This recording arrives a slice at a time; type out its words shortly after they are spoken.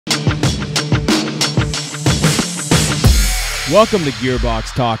Welcome to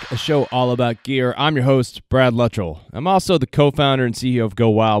Gearbox Talk, a show all about gear. I'm your host, Brad Luttrell. I'm also the co-founder and CEO of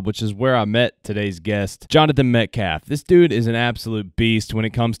GoWild, which is where I met today's guest, Jonathan Metcalf. This dude is an absolute beast when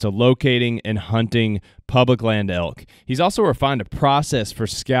it comes to locating and hunting public land elk. He's also refined a process for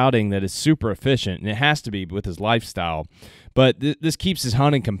scouting that is super efficient, and it has to be with his lifestyle. But this keeps his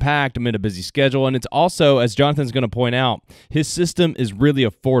hunting compact amid a busy schedule, and it's also, as Jonathan's going to point out, his system is really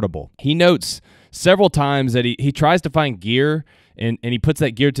affordable. He notes several times that he tries to find gear and he puts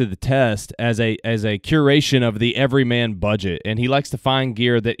that gear to the test as a curation of the everyman budget, and he likes to find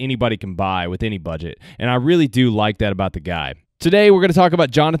gear that anybody can buy with any budget, and I really do like that about the guy. Today, we're going to talk about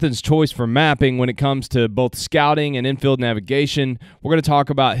Jonathan's choice for mapping when it comes to both scouting and infield navigation. We're going to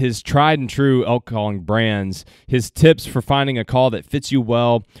talk about his tried and true elk calling brands, his tips for finding a call that fits you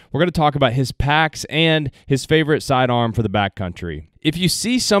well. We're going to talk about his packs and his favorite sidearm for the backcountry. If you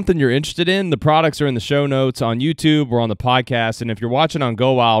see something you're interested in, the products are in the show notes on YouTube or on the podcast. And if you're watching on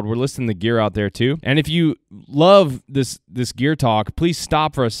GoWild, we're listing the gear out there too. And if you love this gear talk, please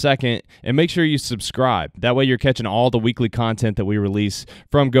stop for a second and make sure you subscribe. That way you're catching all the weekly content that we release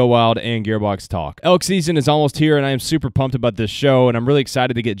from GoWild and Gearbox Talk. Elk season is almost here, and I am super pumped about this show, and I'm really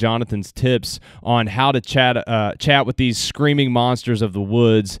excited to get Jonathan's tips on how to chat with these screaming monsters of the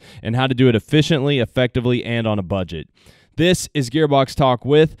woods and how to do it efficiently, effectively, and on a budget. This is Gearbox Talk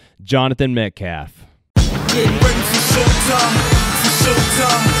with Jonathan Metcalf. Getting ready for showtime.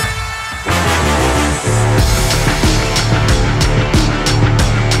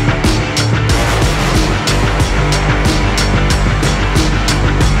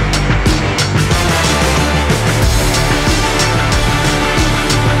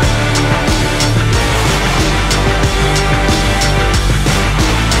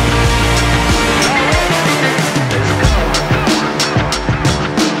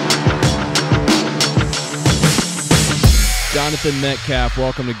 Jonathan Metcalf,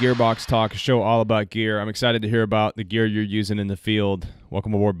 welcome to Gearbox Talk, a show all about gear. I'm excited to hear about the gear you're using in the field.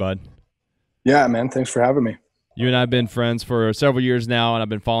 Welcome aboard, bud. Yeah, man. Thanks for having me. You and I have been friends for several years now, and I've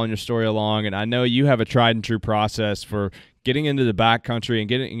been following your story along, and I know you have a tried and true process for getting into the backcountry and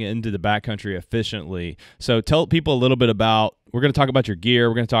getting into the backcountry efficiently. So tell people a little bit about, we're going to talk about your gear.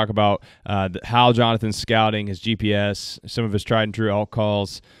 We're going to talk about how Jonathan's scouting, his GPS, some of his tried and true elk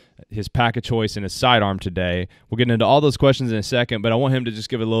calls, his pack of choice, and his sidearm today. We'll get into all those questions in a second, but I want him to just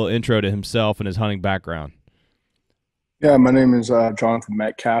give a little intro to himself and his hunting background. Yeah, my name is Jonathan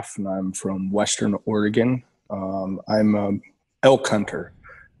Metcalf, and I'm from Western Oregon. I'm an elk hunter.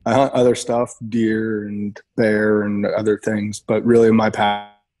 I hunt other stuff, deer and bear and other things, but really my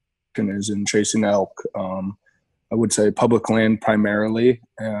passion is in chasing elk. I would say public land primarily,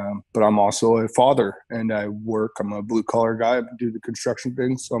 but I'm also a father, and I work. I'm a blue-collar guy. I do the construction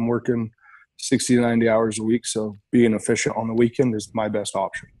things, so I'm working 60 to 90 hours a week, so being efficient on the weekend is my best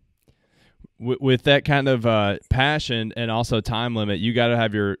option. With that kind of passion and also time limit, you got to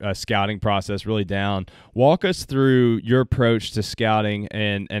have your scouting process really down. Walk us through your approach to scouting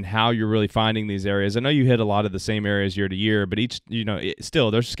and how you're really finding these areas. I know you hit a lot of the same areas year to year, but still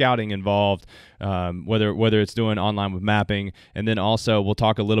there's scouting involved, whether it's doing online with mapping, and then also we'll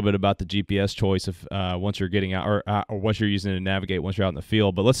talk a little bit about the GPS choice of once you're getting out or what you're using to navigate once you're out in the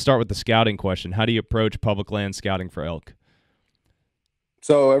field. But let's start with the scouting question. How do you approach public land scouting for elk?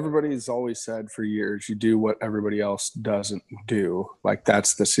 So everybody's always said for years, you do what everybody else doesn't do. Like,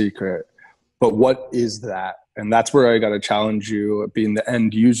 that's the secret. But what is that? And that's where I got to challenge you, being the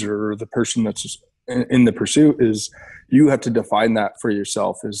end user or the person that's in the pursuit, is you have to define that for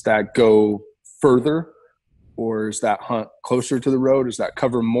yourself. Is that go further, or is that hunt closer to the road? Is that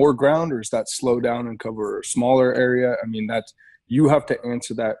cover more ground, or is that slow down and cover a smaller area? I mean, you have to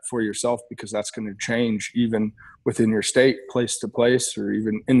answer that for yourself, because that's going to change even within your state, place to place, or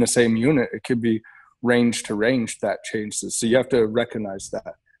even in the same unit. It could be range to range that changes. So you have to recognize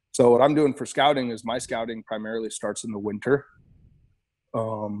that. So what I'm doing for scouting is my scouting primarily starts in the winter.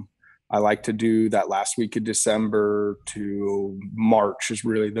 I like to do that last week of December to March is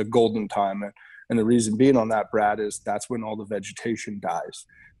really the golden time. And the reason being on that, Brad, is that's when all the vegetation dies.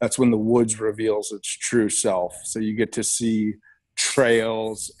 That's when the woods reveals its true self. So you get to see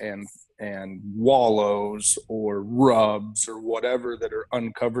trails and wallows or rubs or whatever that are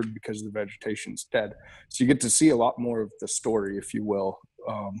uncovered because the vegetation's dead. So you get to see a lot more of the story, if you will.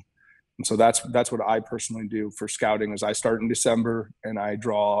 And so that's what I personally do for scouting. Is I start in December and I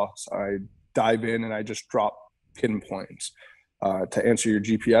dive in and I just drop pinpoints. To answer your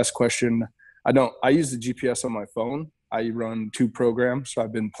GPS question, I use the GPS on my phone. I run 2 programs. So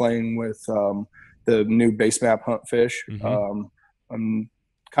I've been playing with the new base map Hunt Fish. Mm-hmm.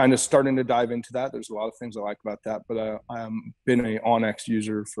 kind of starting to dive into that. There's a lot of things I like about that, but I've been an Onyx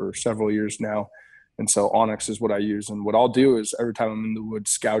user for several years now. And so Onyx is what I use. And what I'll do is every time I'm in the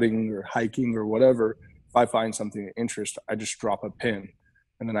woods scouting or hiking or whatever, if I find something of interest, I just drop a pin,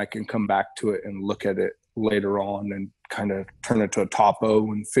 and then I can come back to it and look at it later on and kind of turn it to a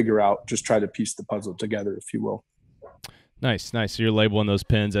topo and figure out, just try to piece the puzzle together, if you will. Nice. So you're labeling those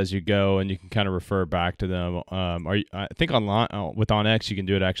pins as you go, and you can kind of refer back to them. I think online with OnX, you can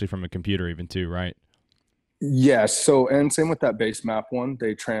do it actually from a computer even too, right? Yes. So, and same with that base map one,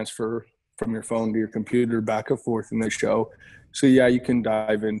 they transfer from your phone to your computer back and forth, and they show. So yeah, you can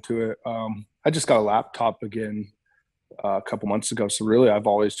dive into it. I just got a laptop again a couple months ago. So really, I've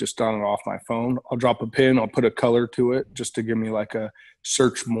always just done it off my phone. I'll drop a pin, I'll put a color to it just to give me like a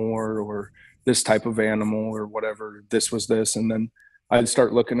search more, or this type of animal or whatever. This was this. And then I'd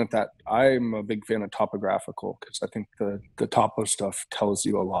start looking at that. I'm a big fan of topographical because I think the topo stuff tells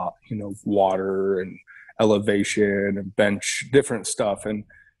you a lot, water and elevation and bench, different stuff. And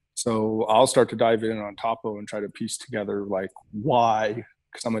so I'll start to dive in on topo and try to piece together like why,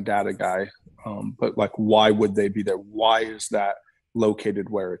 because I'm a data guy, but like why would they be there? Why is that located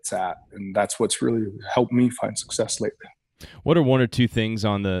where it's at? And that's what's really helped me find success lately. What are one or two things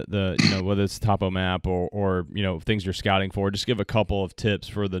on the whether it's topo map or things you're scouting for? Just give a couple of tips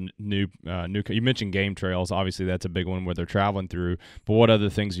for the new. You mentioned game trails. Obviously, that's a big one where they're traveling through. But what other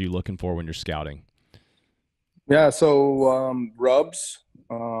things are you looking for when you're scouting? Yeah, so rubs.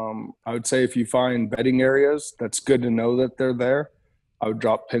 I would say if you find bedding areas, that's good to know that they're there. I would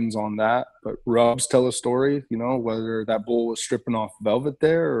drop pins on that. But rubs tell a story. Whether that bull was stripping off velvet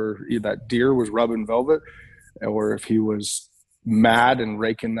there, or that deer was rubbing velvet, or if he was mad and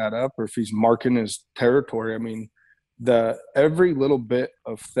raking that up, or if he's marking his territory. I mean, every little bit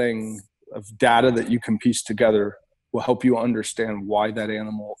of data that you can piece together will help you understand why that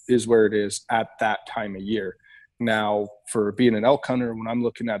animal is where it is at that time of year. Now, for being an elk hunter, when I'm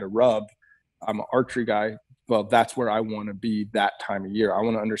looking at a rub, I'm an archery guy. Well, that's where I want to be that time of year. I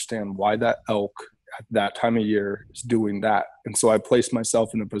want to understand why that elk at that time of year is doing that. And so I place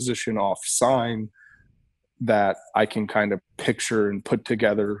myself in a position off sign that I can kind of picture and put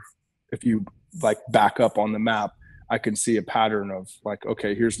together. If you like back up on the map, I can see a pattern of like,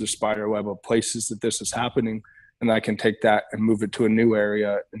 okay, here's the spider web of places that this is happening. And I can take that and move it to a new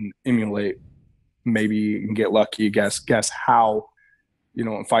area and emulate, maybe and get lucky, guess how,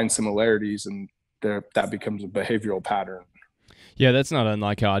 and find similarities. And that becomes a behavioral pattern. Yeah, that's not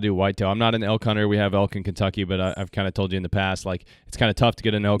unlike how I do whitetail. I'm not an elk hunter. We have elk in Kentucky, but I've kind of told you in the past, like it's kind of tough to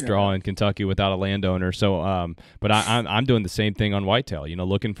get an elk draw in Kentucky without a landowner. So, but I'm doing the same thing on whitetail.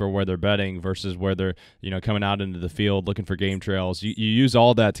 Looking for where they're bedding versus where they're coming out into the field, looking for game trails. You use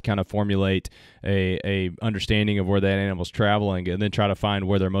all that to kind of formulate a understanding of where that animal's traveling, and then try to find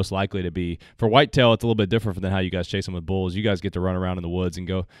where they're most likely to be. For whitetail, it's a little bit different than how you guys chase them with bulls. You guys get to run around in the woods and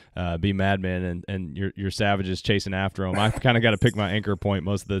go be madmen, and you're savages chasing after them. I've kind of got to pick my anchor point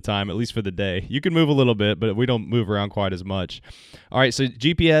most of the time, at least for the day. You can move a little bit, but we don't move around quite as much. All right, so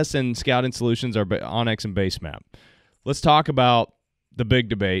GPS and scouting solutions are Onyx and Basemap. Let's talk about the big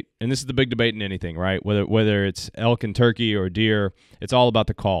debate, and this is the big debate in anything, right? Whether it's elk and turkey or deer, it's all about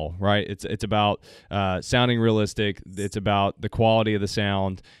the call, right? It's about sounding realistic. It's about the quality of the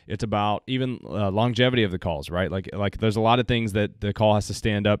sound. It's about even longevity of the calls, right? Like there's a lot of things that the call has to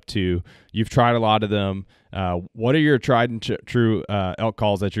stand up to. You've tried a lot of them. What are your tried and true elk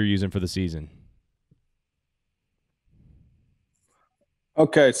calls that you're using for the season?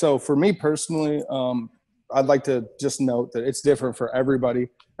 Okay, so for me personally, I'd like to just note that it's different for everybody.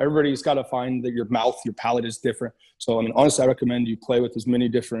 Everybody's got to find that your palate is different. So, honestly, I recommend you play with as many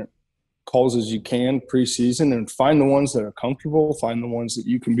different calls as you can preseason and find the ones that are comfortable, find the ones that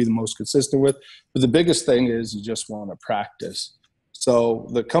you can be the most consistent with. But the biggest thing is you just want to practice. So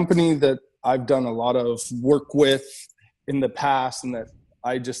the company that I've done a lot of work with in the past, and that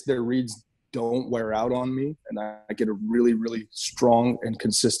their reads don't wear out on me, and I get a really, really strong and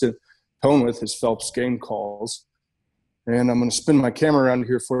consistent tone with his Phelps game calls. And I'm going to spin my camera around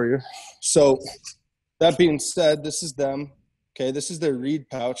here for you. So that being said, this is them. Okay, this is their reed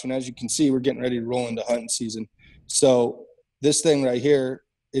pouch. And as you can see, we're getting ready to roll into hunting season. So this thing right here,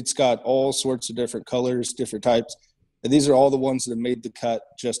 it's got all sorts of different colors, different types. And these are all the ones that have made the cut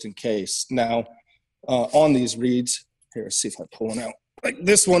just in case. Now, on these reeds, here, let's see if I pull one out. Like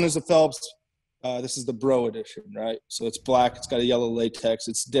this one is a Phelps. This is the Bro edition, right? So it's black. It's got a yellow latex.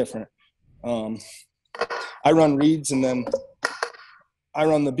 It's different. I run reeds, and then I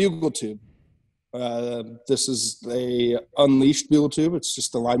run the bugle tube. This is a unleashed bugle tube. It's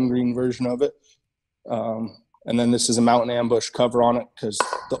just the lime green version of it. And then this is a mountain ambush cover on it because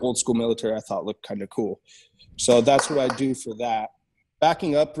the old school military I thought looked kind of cool. So that's what I do for that.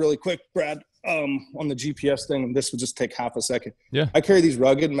 Backing up really quick, Brad, on the GPS thing, and this will just take half a second. Yeah. I carry these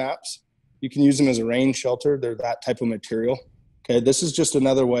rugged maps. You can use them as a rain shelter. They're that type of material. Okay, this is just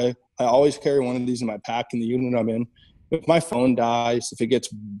another way. I always carry one of these in my pack in the unit I'm in. If my phone dies, if it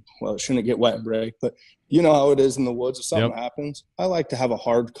gets, well, it shouldn't get wet and break, but you know how it is in the woods. If something happens, I like to have a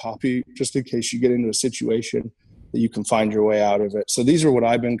hard copy just in case you get into a situation that you can find your way out of it. So these are what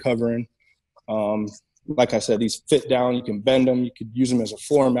I've been covering. Like I said, these fit down. You can bend them. You could use them as a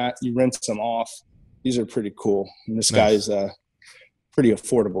floor mat. You rinse them off. These are pretty cool. And this guy's pretty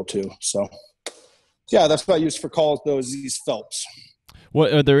affordable too. So, yeah, that's what I use for calls, though, is these Phelps.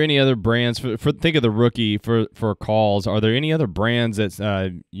 What are there any other brands for think of the rookie for calls? Are there any other brands that's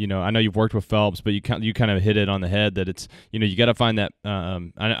I know you've worked with Phelps, but you kind of hit it on the head that it's you got to find that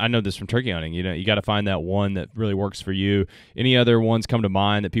I know this from turkey hunting. You got to find that one that really works for you. Any other ones come to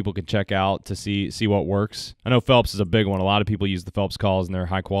mind that people can check out to see what works? I know Phelps is a big one. A lot of people use the Phelps calls and they're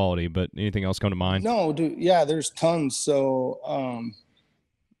high quality, but anything else come to mind? No, dude. Yeah, there's tons. So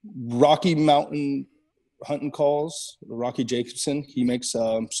Rocky Mountain hunting calls, Rocky Jacobson, he makes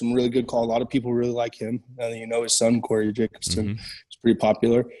some really good calls. A lot of people really like him. His son Corey Jacobson is pretty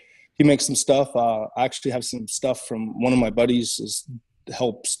popular. He makes some stuff. I actually have some stuff from one of my buddies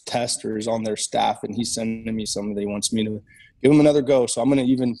helps test or is on their staff, and he's sending me some that he wants me to give him another go. So I'm gonna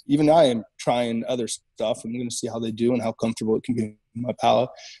even I am trying other stuff. I'm gonna see how they do and how comfortable it can be in my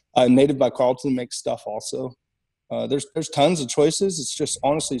palate. Native by Carlton makes stuff also. There's tons of choices. It's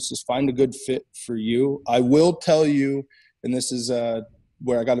just find a good fit for you. I will tell you, and this is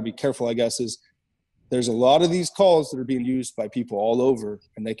where I got to be careful, I guess, is there's a lot of these calls that are being used by people all over,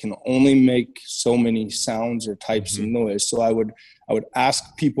 and they can only make so many sounds or types of noise. So I would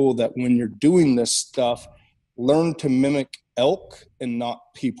ask people that when you're doing this stuff, learn to mimic elk and not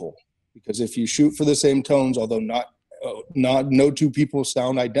people, because if you shoot for the same tones, although no two people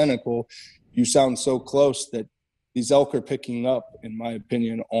sound identical, you sound so close that these elk are picking up, in my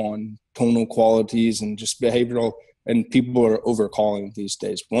opinion, on tonal qualities and just behavioral, and people are over calling these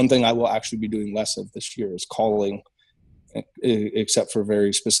days. One thing I will actually be doing less of this year is calling, except for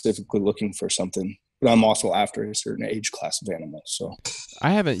very specifically looking for something. But I'm also after a certain age class of animals. So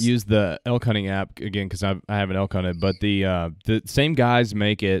I haven't used the elk hunting app again because I haven't elk hunted, but the same guys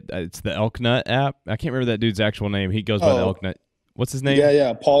make it. It's the Elk Nut app. I can't remember that dude's actual name. He goes by the Elk Nut. What's his name?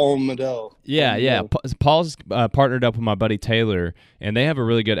 Yeah, Paul Medell. Yeah. Paul's partnered up with my buddy Taylor, and they have a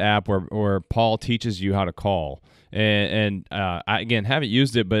really good app where Paul teaches you how to call. And I, again, haven't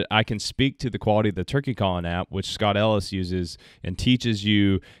used it, but I can speak to the quality of the turkey calling app, which Scott Ellis uses and teaches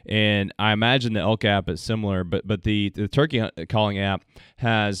you. And I imagine the elk app is similar, but the turkey calling app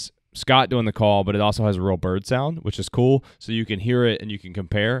has Scott doing the call, but it also has a real bird sound, which is cool. So you can hear it and you can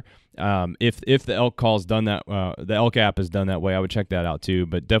compare. If the elk call's done that, the elk app is done that way, I would check that out too.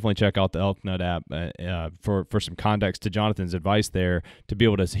 But definitely check out the Elk Nut app for some context to Jonathan's advice there, to be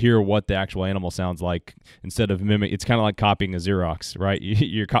able to hear what the actual animal sounds like instead of mimic. It's kind of like copying a Xerox, right?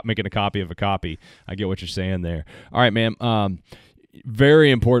 You're making a copy of a copy. I get what you're saying there. All right, man.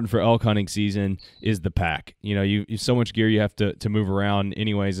 Very important for elk hunting season is the pack. You so much gear you have to move around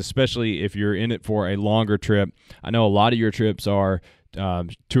anyways, especially if you're in it for a longer trip. I know a lot of your trips are 2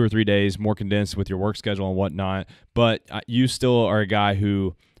 or 3 days more condensed with your work schedule and whatnot, but you still are a guy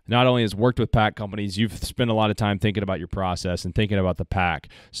who not only has worked with pack companies, you've spent a lot of time thinking about your process and thinking about the pack.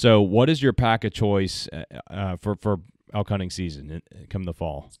 So what is your pack of choice for elk hunting season come the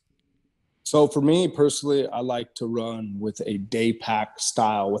fall? So for me personally, I like to run with a day pack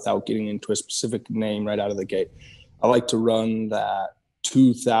style without getting into a specific name right out of the gate. I like to run that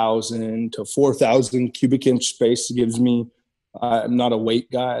 2,000 to 4,000 cubic inch space. It gives me, I'm not a weight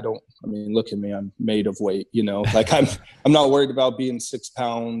guy. Look at me, I'm made of weight, like I'm not worried about being 6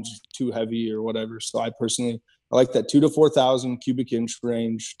 pounds too heavy or whatever. So I like that 2,000 to 4,000 cubic inch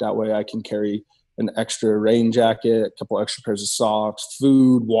range. That way I can carry an extra rain jacket, a couple extra pairs of socks,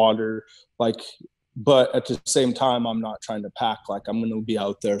 food, water, but at the same time, I'm not trying to pack like I'm going to be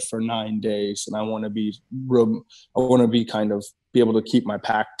out there for 9 days, and I want to be kind of be able to keep my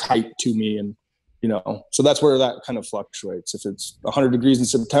pack tight to me. And, so that's where that kind of fluctuates. If it's 100 degrees in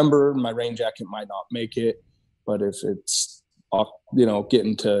September, my rain jacket might not make it. But if it's,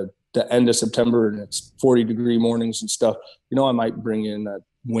 getting to the end of September and it's 40-degree mornings and stuff, I might bring in a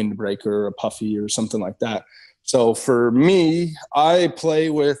windbreaker, a puffy or something like that. So for me, I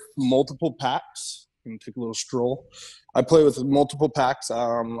play with multiple packs. I'm going to take a little stroll. I play with multiple packs.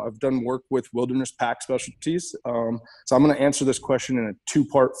 I've done work with Wilderness Pack Specialties. So I'm going to answer this question in a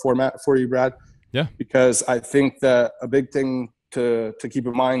 2-part format for you, Brad. Yeah. Because I think that a big thing to keep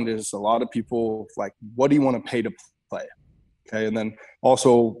in mind is a lot of people like, what do you want to pay to play? Okay. And then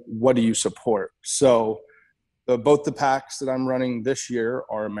also, what do you support? So both the packs that I'm running this year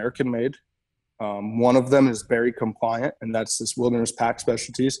are American made. One of them is very compliant, and that's this Wilderness Pack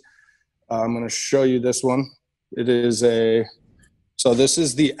Specialties. I'm going to show you this one. It is so this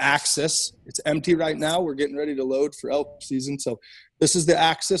is the Axis. It's empty right now. We're getting ready to load for elk season. So this is the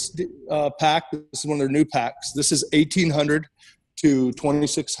Axis pack. This is one of their new packs. This is 1,800 to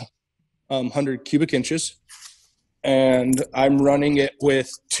 2,600 cubic inches. And I'm running it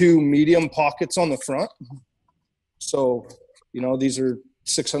with 2 medium pockets on the front. So, these are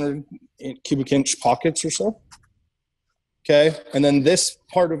 600 cubic inch pockets or so. Okay. And then this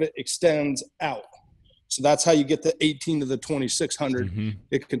part of it extends out. So that's how you get the 18 to the 2,600. Mm-hmm.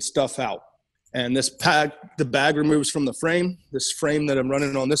 It can stuff out. And this pack, the bag removes from the frame. This frame that I'm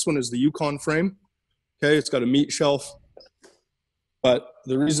running on, this one is the Yukon frame. Okay. It's got a meat shelf. But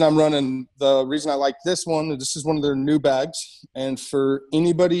the reason I like this one, this is one of their new bags. And for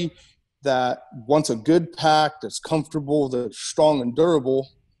anybody that wants a good pack, that's comfortable, that's strong and durable,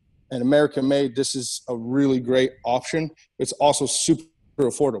 and American made, this is a really great option. It's also super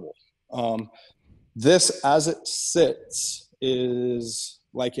affordable. This, as it sits, is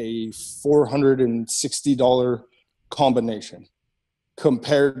like a $460 combination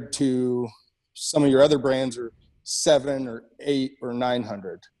compared to some of your other brands are $700 or $800 or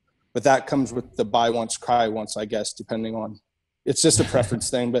 $900. But that comes with the buy once, cry once, I guess, depending on, it's just a preference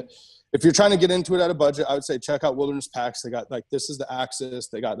thing. But if you're trying to get into it at a budget, I would say check out Wilderness Packs. They got this is the Axis.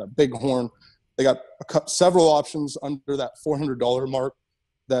 They got a Bighorn. They got several options under that $400 mark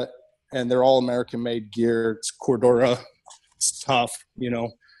and they're all American made gear. It's Cordura. It's tough, So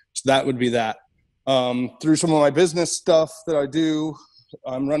that would be that. Through some of my business stuff that I do,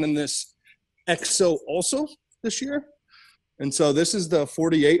 I'm running this EXO also this year. And so this is the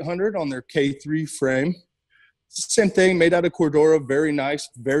 4,800 on their K3 frame. Same thing, made out of Cordura, very nice,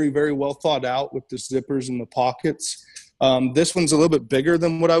 very, very well thought out with the zippers and the pockets. This one's a little bit bigger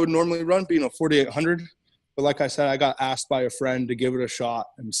than what I would normally run, being a 4,800. But like I said, I got asked by a friend to give it a shot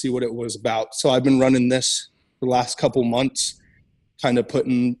and see what it was about. So I've been running this the last couple months, kind of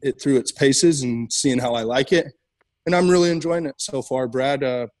putting it through its paces and seeing how I like it. And I'm really enjoying it so far, Brad.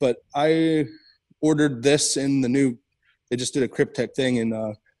 But I ordered this in the new, they just did a Cryptech thing,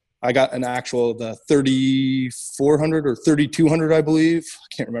 and I got an actual, the 3,400 or 3,200, I believe. I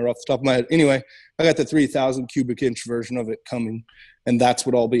can't remember off the top of my head. Anyway, I got the 3,000 cubic inch version of it coming, and that's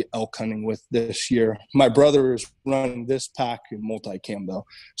what I'll be elk hunting with this year. My brother is running this pack in multi-cam, though.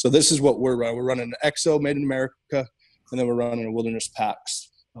 So this is what we're running. We're running an EXO made in America, and then we're running a Wilderness Packs,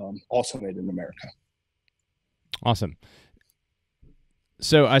 also made in America. Awesome.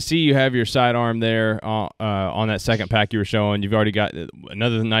 So I see you have your sidearm there on that second pack you were showing. You've already got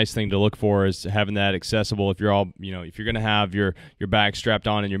another nice thing to look for is having that accessible. If you're if you're going to have your bag strapped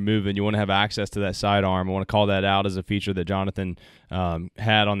on and you're moving, you want to have access to that sidearm. I want to call that out as a feature that Jonathan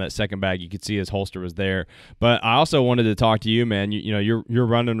had on that second bag. You could see his holster was there. But I also wanted to talk to you, man. You're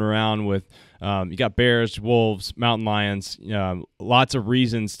running around with you got bears, wolves, mountain lions, lots of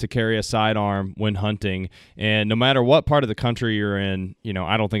reasons to carry a sidearm when hunting. And no matter what part of the country you're in,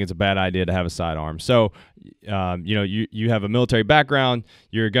 I don't think it's a bad idea to have a sidearm. So, you have a military background,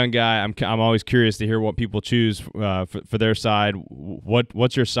 you're a gun guy. I'm always curious to hear what people choose for their side.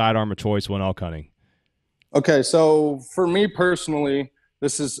 What's your sidearm of choice when elk hunting? Okay, so for me personally,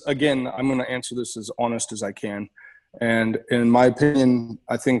 this is, again, I'm going to answer this as honest as I can. And in my opinion,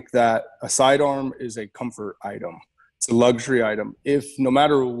 I think that a sidearm is a comfort item. It's a luxury item. If no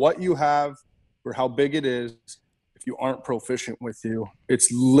matter what you have or how big it is, if you aren't proficient with you,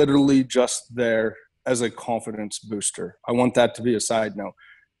 it's literally just there as a confidence booster. I want that to be a side note.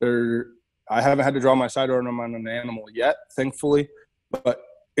 I haven't had to draw my sidearm on an animal yet, thankfully. But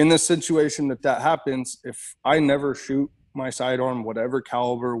in the situation that happens, if I never shoot my sidearm, whatever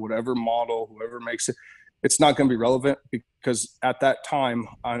caliber, whatever model, whoever makes it, it's not going to be relevant, because at that time,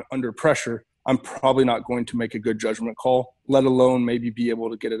 under pressure, I'm probably not going to make a good judgment call, let alone maybe be able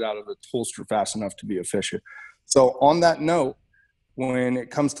to get it out of the holster fast enough to be efficient. So on that note, when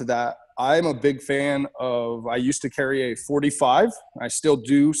it comes to that, I'm a big fan of, I used to carry a 45. I still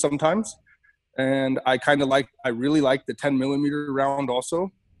do sometimes. And I really like the 10 millimeter round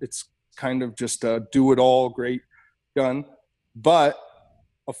also. It's kind of just a do-it-all great gun. But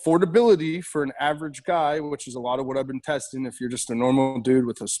affordability for an average guy, which is a lot of what I've been testing, if you're just a normal dude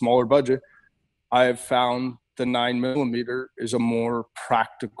with a smaller budget, I have found the 9 millimeter is a more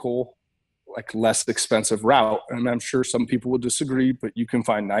practical like less expensive route. And I'm sure some people will disagree, but you can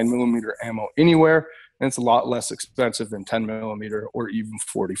find 9mm ammo anywhere, and it's a lot less expensive than 10mm or even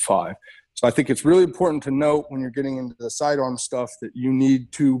 45. So I think it's really important to note when you're getting into the sidearm stuff that you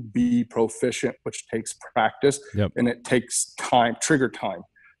need to be proficient, which takes practice. Yep. And it takes time, trigger time.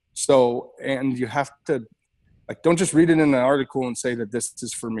 So, and you have to, like, don't just read it in an article and say that this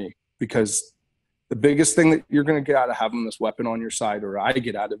is for me, because the biggest thing that you're going to get out of having this weapon on your side, or I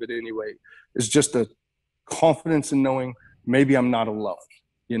get out of it anyway, is just a confidence in knowing maybe I'm not alone.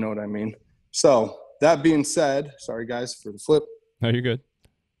 You know what I mean? So that being said, sorry guys for the flip. No, you're good.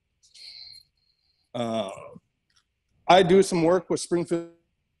 I do some work with Springfield.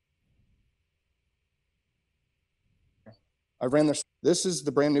 I ran this. This is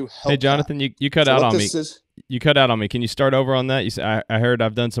the brand new Hellcat. Hey, Jonathan, you cut out on me. You cut out on me. Can you start over on that? You said, I heard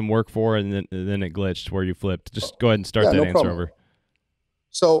I've done some work for, and then it glitched where you flipped. Just go ahead and start that answer problem. over.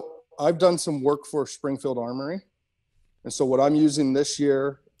 So I've done some work for Springfield Armory. And so what I'm using this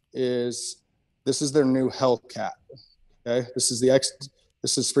year is, this is their new Hellcat. Okay. This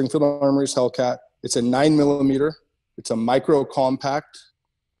is Springfield Armory's Hellcat. It's a 9mm. It's a micro compact.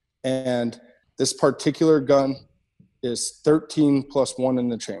 And this particular gun is 13+1 in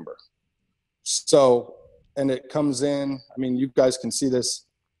the chamber. So, and it comes in, I mean, you guys can see this,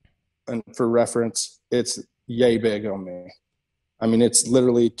 and for reference, it's yay big on me. I mean, it's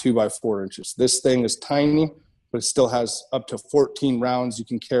literally 2 by 4 inches. This thing is tiny, but it still has up to 14 rounds you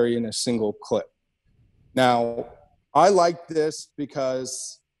can carry in a single clip. Now, I like this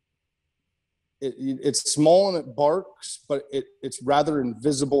because it's small and it barks, but it's rather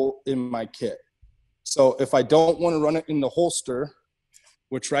invisible in my kit. So if I don't want to run it in the holster,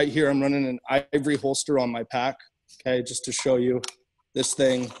 which right here I'm running an ivory holster on my pack, okay, just to show you this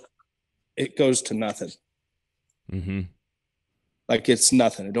thing, it goes to nothing. Mm-hmm. Like, it's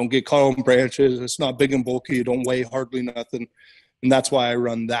nothing. It don't get caught on branches. It's not big and bulky. It don't weigh hardly nothing. And that's why I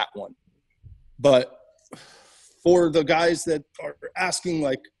run that one. But for the guys that are asking,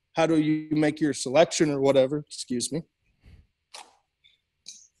 like, how do you make your selection or whatever, excuse me.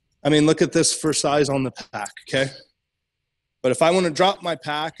 I mean, look at this for size on the pack, okay? But if I want to drop my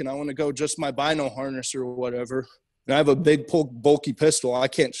pack and I want to go just my bino harness or whatever, and I have a big bulky pistol, I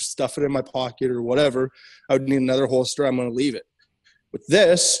can't just stuff it in my pocket or whatever. I would need another holster. I'm going to leave it. With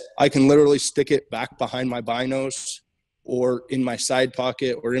this, I can literally stick it back behind my binos or in my side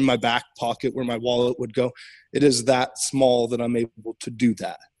pocket or in my back pocket where my wallet would go. It is that small that I'm able to do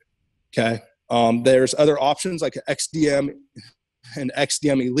that, okay? There's other options like XDM and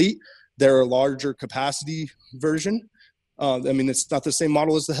XDM Elite. They're a larger capacity version. I mean, it's not the same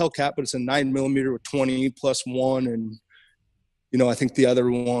model as the Hellcat, but it's a 9mm with 20+1. And, you know, I think the other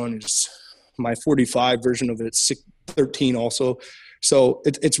one is my 45 version of it. It's 13 also. So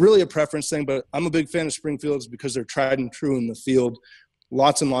it's really a preference thing, but I'm a big fan of Springfield's because they're tried and true in the field.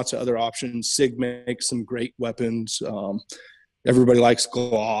 Lots and lots of other options. SIG makes some great weapons. Everybody likes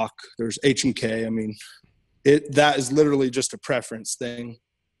Glock. There's H&K. I mean, that is literally just a preference thing.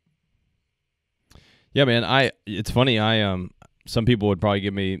 Yeah, man. It's funny. Some people would probably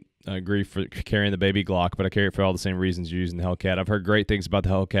give me grief for carrying the baby Glock, but I carry it for all the same reasons you're using the Hellcat. I've heard great things about the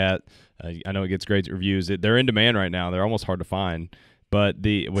Hellcat. I know it gets great reviews. They're in demand right now. They're almost hard to find, but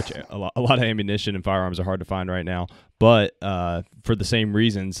a lot of ammunition and firearms are hard to find right now. But for the same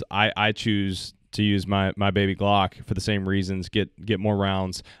reasons, I choose to use my baby Glock for the same reasons. Get more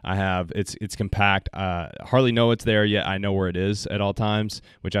rounds. It's compact. Hardly know it's there yet. I know where it is at all times,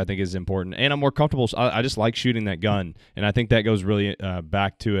 which I think is important. And I'm more comfortable. I just like shooting that gun, and I think that goes really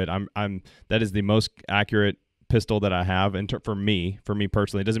back to it. That is the most accurate pistol that I have, and for me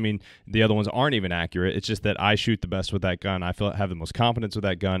personally. It doesn't mean the other ones aren't even accurate. It's just that I shoot the best with that gun. I have the most confidence with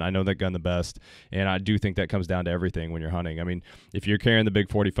that gun. I know that gun the best, and I do think that comes down to everything when you're hunting. I mean, if you're carrying the big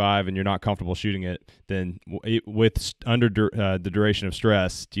 45 and you're not comfortable shooting it, then with under the duration of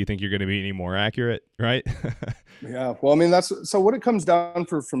stress, do you think you're going to be any more accurate, right? Yeah, well, I mean, so what it comes down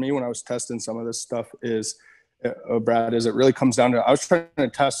for me when I was testing some of this stuff is, Brad, is it really comes down to, I was trying to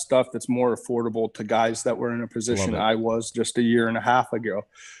test stuff that's more affordable to guys that were in a position I was just a year and a half ago.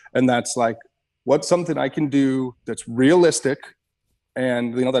 And that's like, what's something I can do that's realistic,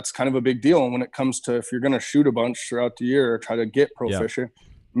 and, you know, that's kind of a big deal. And when it comes to, if you're going to shoot a bunch throughout the year or try to get proficient,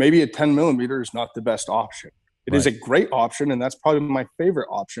 maybe a 10mm is not the best option. It is a great option, and that's probably my favorite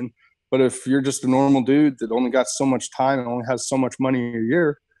option. But if you're just a normal dude that only got so much time and only has so much money a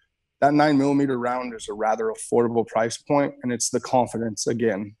year, that 9mm round is a rather affordable price point, and it's the confidence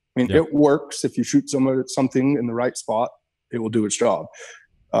again. I mean, it works. If you shoot something in the right spot, it will do its job.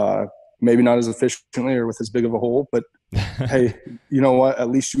 You maybe not as efficiently or with as big of a hole, but hey, you know what? At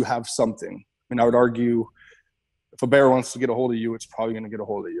least you have something. And I would argue if a bear wants to get a hold of you, it's probably going to get a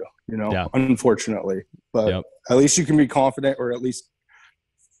hold of you, unfortunately. But at least you can be confident, or at least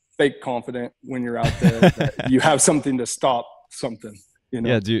fake confident when you're out there that you have something to stop something.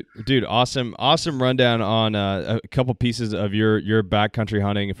 Yeah, dude, awesome rundown on a couple pieces of your backcountry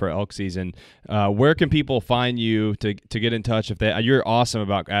hunting for elk season. Where can people find you to get in touch? If you're awesome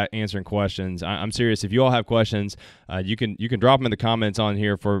about answering questions. I'm serious. If you all have questions, you can drop them in the comments on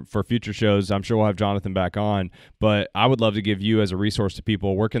here for future shows. I'm sure we'll have Jonathan back on, but I would love to give you as a resource to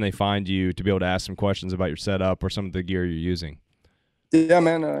people. Where can they find you to be able to ask some questions about your setup or some of the gear you're using? Yeah,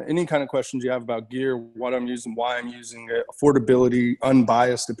 man, any kind of questions you have about gear, what I'm using, why I'm using it, affordability,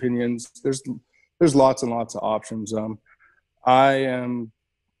 unbiased opinions. There's lots and lots of options. I am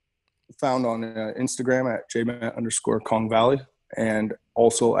found on Instagram at jmat_Kong Valley, and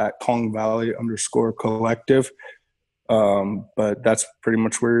also at Kong Valley_collective. But that's pretty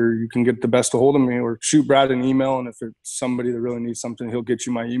much where you can get the best a hold of me, or shoot Brad an email. And if it's somebody that really needs something, he'll get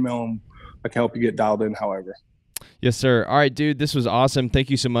you my email and I can help you get dialed in however. Yes, sir. All right, dude, this was awesome.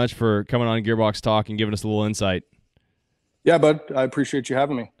 Thank you so much for coming on Gearbox Talk and giving us a little insight. Yeah, bud. I appreciate you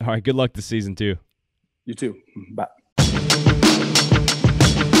having me. All right, good luck this season, too. You too. Bye.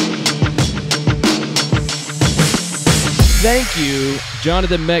 Thank you,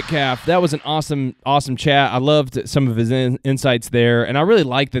 Jonathan Metcalf. That was an awesome chat. I loved some of his insights there, and I really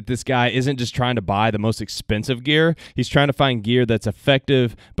like that this guy isn't just trying to buy the most expensive gear. He's trying to find gear that's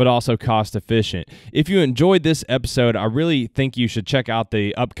effective but also cost efficient. If you enjoyed this episode, I really think you should check out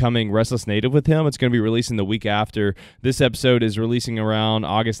the upcoming Restless Native with him. It's going to be releasing the week after. This episode is releasing around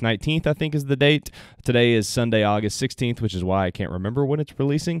August 19th, I think is the date. Today is Sunday, August 16th, which is why I can't remember when it's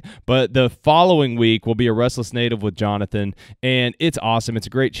releasing. But the following week will be a Restless Native with Jonathan, and it's awesome. It's a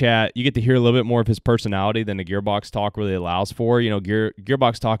great chat. You get to hear a little bit more of his personality than the Gearbox Talk really allows for.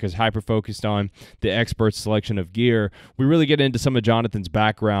 Gearbox Talk is hyper-focused on the expert selection of gear. We really get into some of Jonathan's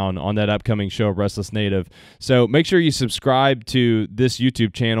background on that upcoming show, Restless Native. So make sure you subscribe to this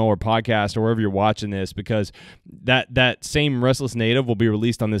YouTube channel or podcast or wherever you're watching this, because that same Restless Native will be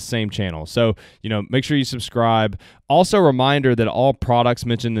released on this same channel. So, make sure you subscribe. Also, a reminder that all products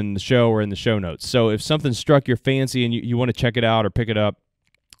mentioned in the show are in the show notes. So if something struck your fancy and you want to check it out or pick it up,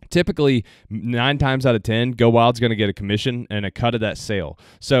 typically 9 times out of 10, GoWild's going to get a commission and a cut of that sale.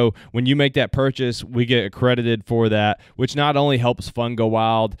 So when you make that purchase, we get accredited for that, which not only helps fund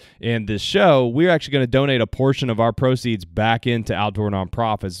GoWild and this show, we're actually going to donate a portion of our proceeds back into outdoor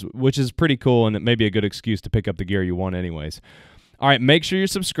nonprofits, which is pretty cool, and it may be a good excuse to pick up the gear you want anyways. All right, make sure you're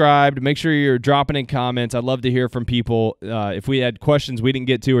subscribed. Make sure you're dropping in comments. I'd love to hear from people. If we had questions we didn't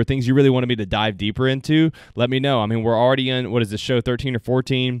get to or things you really wanted me to dive deeper into, let me know. I mean, we're already in, what is this, show 13 or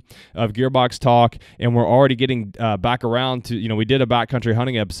 14 of Gearbox Talk, and we're already getting back around to, we did a backcountry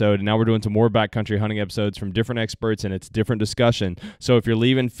hunting episode, and now we're doing some more backcountry hunting episodes from different experts, and it's different discussion. So if you're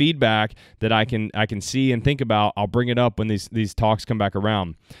leaving feedback that I can see and think about, I'll bring it up when these talks come back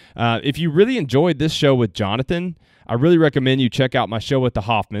around. If you really enjoyed this show with Jonathan, I really recommend you check out my show with the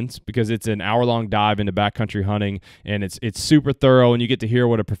Hoffmans, because it's an hour-long dive into backcountry hunting, and it's super thorough, and you get to hear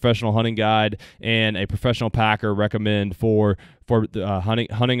what a professional hunting guide and a professional packer recommend for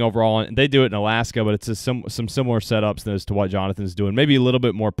hunting overall. And they do it in Alaska, but it's some similar setups as to what Jonathan's doing. Maybe a little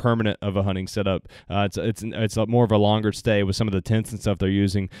bit more permanent of a hunting setup. It's more of a longer stay with some of the tents and stuff they're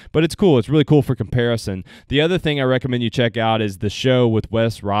using, but it's cool. It's really cool for comparison. The other thing I recommend you check out is the show with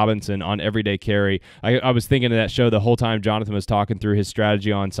Wes Robinson on Everyday Carry. I was thinking of that show the whole time Jonathan was talking through his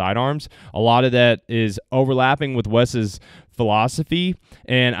strategy on sidearms. A lot of that is overlapping with Wes's philosophy,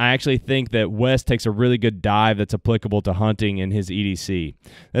 and I actually think that Wes takes a really good dive that's applicable to hunting in his EDC.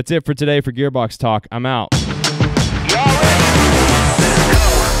 That's it for today for Gearbox Talk. I'm out.